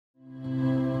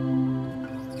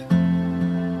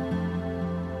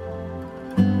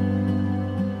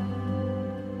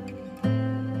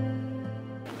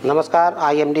Namaskar,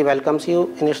 IMD welcomes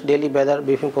you in its daily weather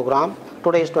briefing program.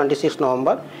 Today is 26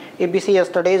 November. If we see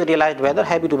yesterday's realized weather,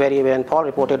 heavy to very heavy rainfall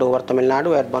reported over Tamil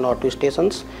Nadu at one or two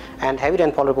stations, and heavy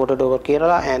rainfall reported over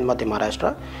Kerala and Madhya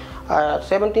Maharashtra.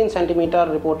 17 centimeter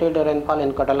reported rainfall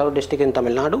in Cuddalore district in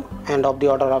Tamil Nadu, and of the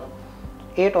order of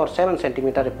 8 or 7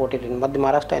 centimeter reported in Madhya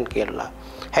Maharashtra and Kerala.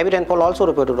 Heavy rainfall also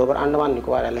reported over Andaman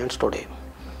Nicobar Islands today.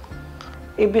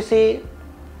 If we see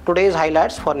today's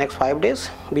highlights for next 5 days,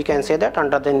 we can say that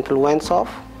under the influence of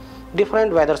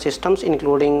different weather systems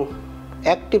including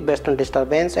active western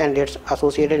disturbance and its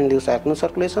associated induced cyclone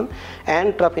circulation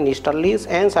and trough in easterlies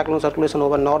and cyclone circulation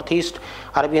over northeast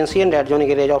Arabian Sea and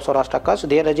adjoining areas of Saurashtra Kutch,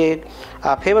 there is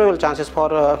a favorable chances for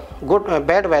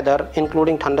bad weather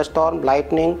including thunderstorm,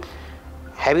 lightning,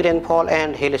 heavy rainfall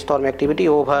and hailstorm activity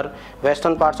over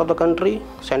western parts of the country,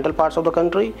 central parts of the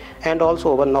country, and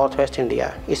also over northwest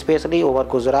India, especially over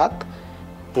Gujarat,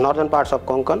 northern parts of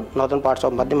Konkan, northern parts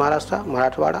of Madhya Maharashtra,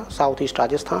 Marathwada, southeast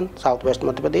Rajasthan, southwest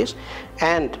Madhya Pradesh,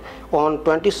 and on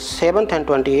 27th and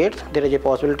 28th there is a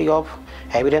possibility of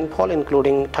heavy rainfall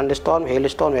including thunderstorm,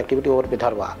 hailstorm activity over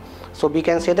Vidarbha. So we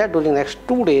can say that during the next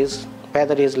 2 days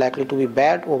weather is likely to be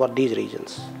bad over these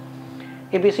regions.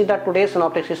 If we see that today's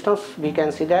synoptic systems, we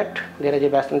can see that there is a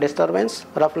western disturbance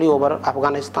roughly over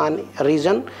Afghanistan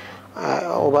region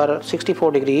over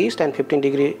 64 degree east and 15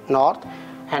 degree north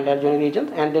and adjoining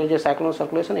regions, and there is a cyclone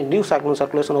circulation, a new cyclone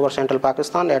circulation over central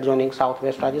Pakistan adjoining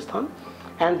southwest Rajasthan,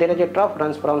 and there is a trough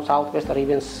runs from southwest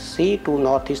Arabian Sea to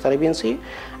northeast Arabian Sea,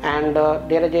 and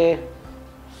there is a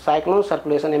cyclone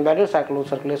circulation, embedded cyclone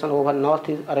circulation over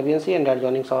northeast Arabian Sea and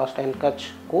adjoining Saurashtra and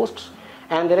Kutch coasts.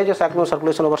 And there is a cyclone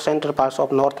circulation over central parts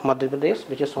of North Madhya Pradesh,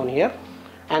 which is shown here,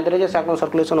 and there is a cyclone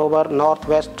circulation over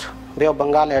northwest Bay of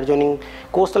Bengal adjoining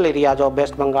coastal areas of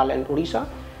West Bengal and Odisha,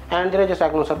 and there is a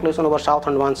cyclone circulation over South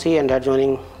Andaman Sea and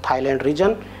adjoining Thailand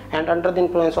region. And under the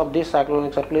influence of this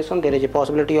cyclonic circulation, there is a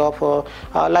possibility of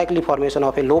likely formation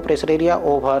of a low pressure area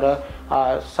over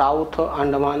South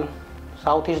Andaman,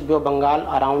 southeast Bay of Bengal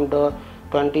around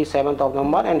 27th of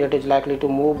November, and it is likely to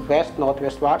move west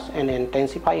northwestwards and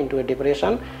intensify into a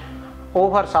depression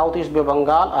over southeast Bay of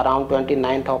Bengal around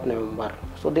 29th of November.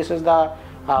 So this is the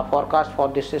forecast for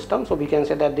this system. So we can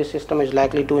say that this system is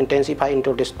likely to intensify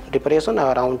into this depression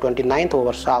around 29th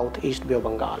over southeast Bay of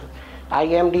Bengal.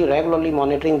 IMD regularly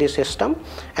monitoring this system,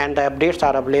 and the updates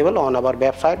are available on our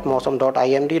website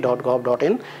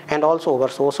mosam.imd.gov.in and also over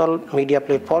social media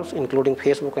platforms including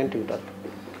Facebook and Twitter.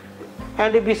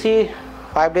 And if we see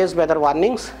 5 days weather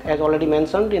warnings, as already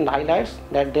mentioned in the highlights,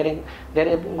 that there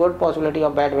is good possibility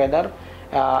of bad weather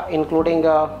including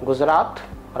Gujarat,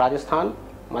 Rajasthan,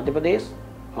 Madhya Pradesh,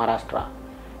 Maharashtra.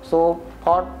 So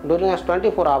for during the next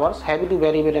 24 hours, heavy to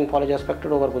very heavy rainfall is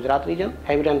expected over Gujarat region,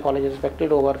 heavy rainfall is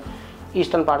expected over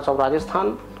eastern parts of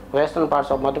Rajasthan, western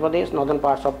parts of Madhya Pradesh, northern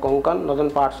parts of Konkan,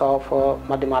 northern parts of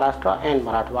Madhya Maharashtra and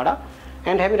Marathwada,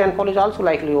 and heavy rainfall is also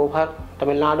likely over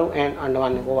Tamil Nadu and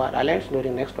Andaman Nicobar Islands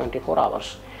during next 24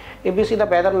 hours. If we see the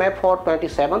weather map for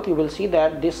 27th, you will see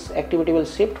that this activity will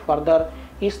shift further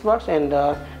eastwards, and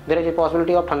there is a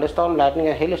possibility of thunderstorm, lightning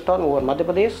and hailstorm over Madhya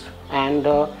Pradesh and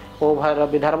over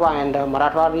Vidarbha and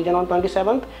Marathwada region on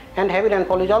 27th, and heavy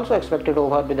rainfall is also expected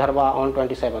over Vidarbha on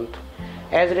 27th.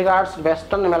 As regards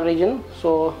western Himalaya region,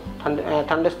 so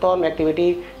thunderstorm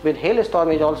activity with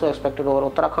hailstorm is also expected over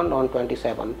Uttarakhand on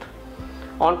 27th.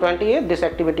 On 28th, this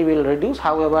activity will reduce.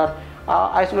 However,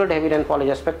 isolated heavy rainfall is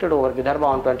expected over Vidarbha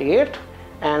on 28th,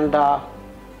 and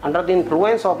under the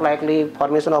influence of likely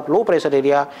formation of low pressure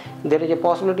area, there is a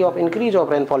possibility of increase of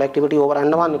rainfall activity over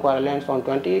Andaman Nicobar Islands on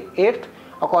 28th.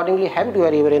 Accordingly, heavy to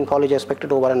very heavy rainfall is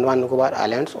expected over Andaman Nicobar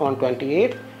Islands on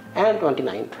 28th and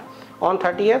 29th. On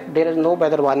 30th, there is no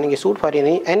weather warning issued for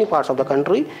any parts of the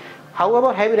country.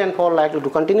 However, heavy rainfall likely to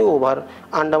continue over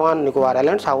Andaman Nicobar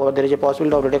Islands. However, there is a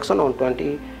possibility of reduction on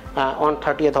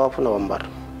 30th of November.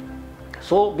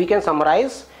 So we can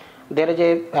summarize: there is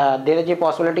a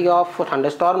possibility of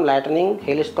thunderstorm, lightning,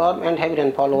 hailstorm, and heavy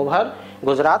rainfall over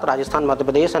Gujarat, Rajasthan, Madhya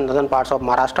Pradesh, and northern parts of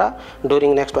Maharashtra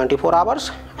during next 24 hours,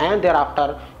 and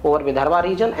thereafter over Vidarbha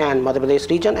region and Madhya Pradesh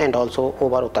region, and also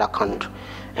over Uttarakhand.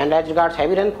 And as regards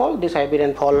heavy rainfall, this heavy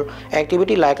rainfall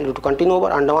activity likely to continue over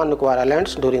Andaman Nicobar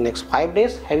Islands during next 5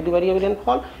 days, heavy to very heavy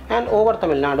rainfall, and over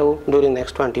Tamil Nadu during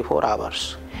next 24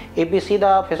 hours. If we see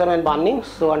the fisherman warnings,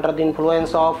 so under the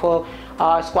influence of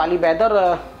squally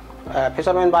weather,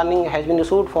 fisherman warning has been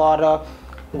issued for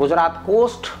Gujarat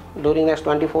coast during next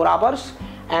 24 hours,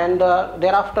 and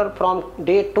thereafter from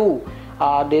day 2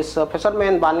 this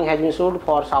fisherman warning has been issued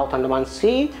for South Andaman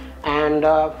Sea and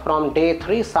from day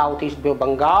 3 southeast Bay of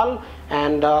Bengal,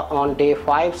 and on day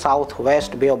 5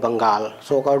 southwest Bay of Bengal.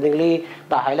 So accordingly,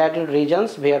 the highlighted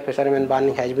regions where fishermen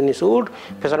warning has been issued,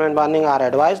 fishermen warning are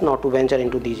advised not to venture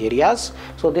into these areas.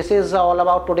 So this is all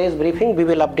about today's briefing. We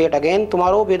will update again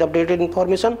tomorrow with updated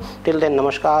information. Till then,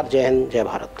 namaskar, Jai Hind, Jai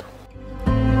Bharat.